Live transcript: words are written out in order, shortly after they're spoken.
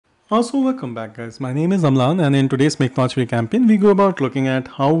Also, welcome back guys. My name is Amlan and in today's Make Knowledge Free campaign, we go about looking at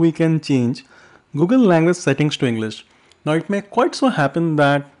how we can change Google language settings to English. Now it may quite so happen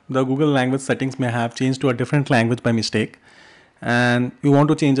that the Google language settings may have changed to a different language by mistake and you want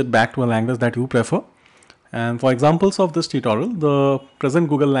to change it back to a language that you prefer. And for examples of this tutorial, the present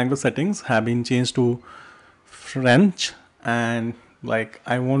Google language settings have been changed to French and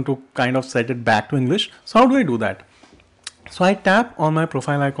I want to kind of set it back to English. So how do I do that? So I tap on my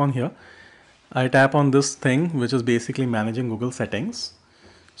profile icon here. I tap on this thing, which is basically managing Google settings.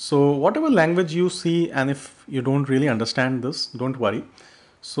 So whatever language you see, and if you don't really understand this, don't worry.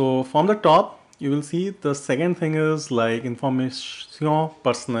 So from the top, you will see the second thing is like information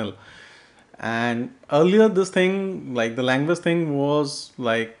personnel. And earlier this thing, like the language thing was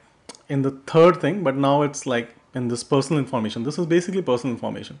like in the third thing, but now it's like in this personal information. This is basically personal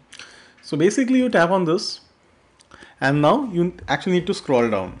information. So basically you tap on this. And now you actually need to scroll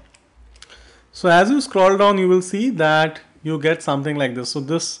down. So as you scroll down, you will see that you get something like this. So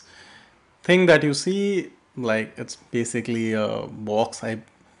this thing that you see, like it's basically a box, I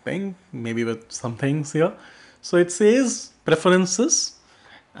think, maybe with some things here. So it says preferences.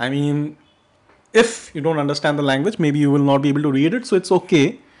 I mean, if you don't understand the language, maybe you will not be able to read it. So it's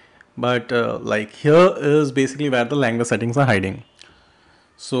okay. But like here is basically where the language settings are hiding.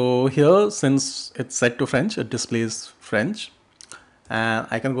 So here, since it's set to French, it displays French, and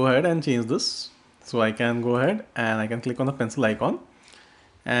I can go ahead and change this. So I can go ahead and I can click on the pencil icon,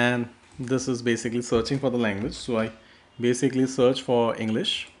 and this is basically searching for the language. So I basically search for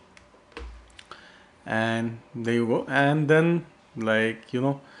English, and there you go. And then I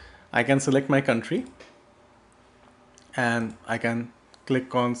can select my country and I can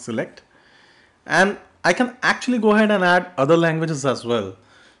click on select, and I can actually go ahead and add other languages as well.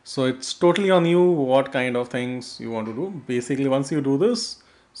 So it's totally on you what kind of things you want to do. Basically, once you do this,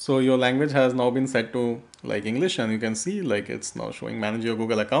 so your language has now been set to like English, and you can see like it's now showing manage your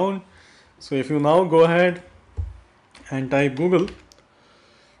Google account. So if you now go ahead and type google.com,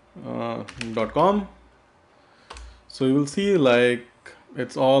 so you will see like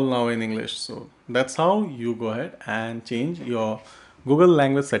it's all now in English. So that's how you go ahead and change your Google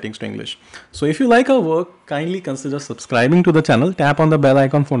language settings to English. So if you like our work, kindly consider subscribing to the channel. Tap on the bell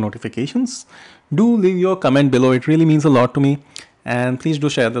icon for notifications. Do leave your comment below. It really means a lot to me. And please do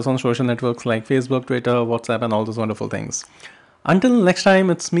share this on social networks like Facebook, Twitter, WhatsApp, and all those wonderful things. Until next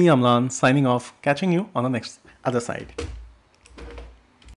time, it's me, Amlan, signing off, catching you on the next other side.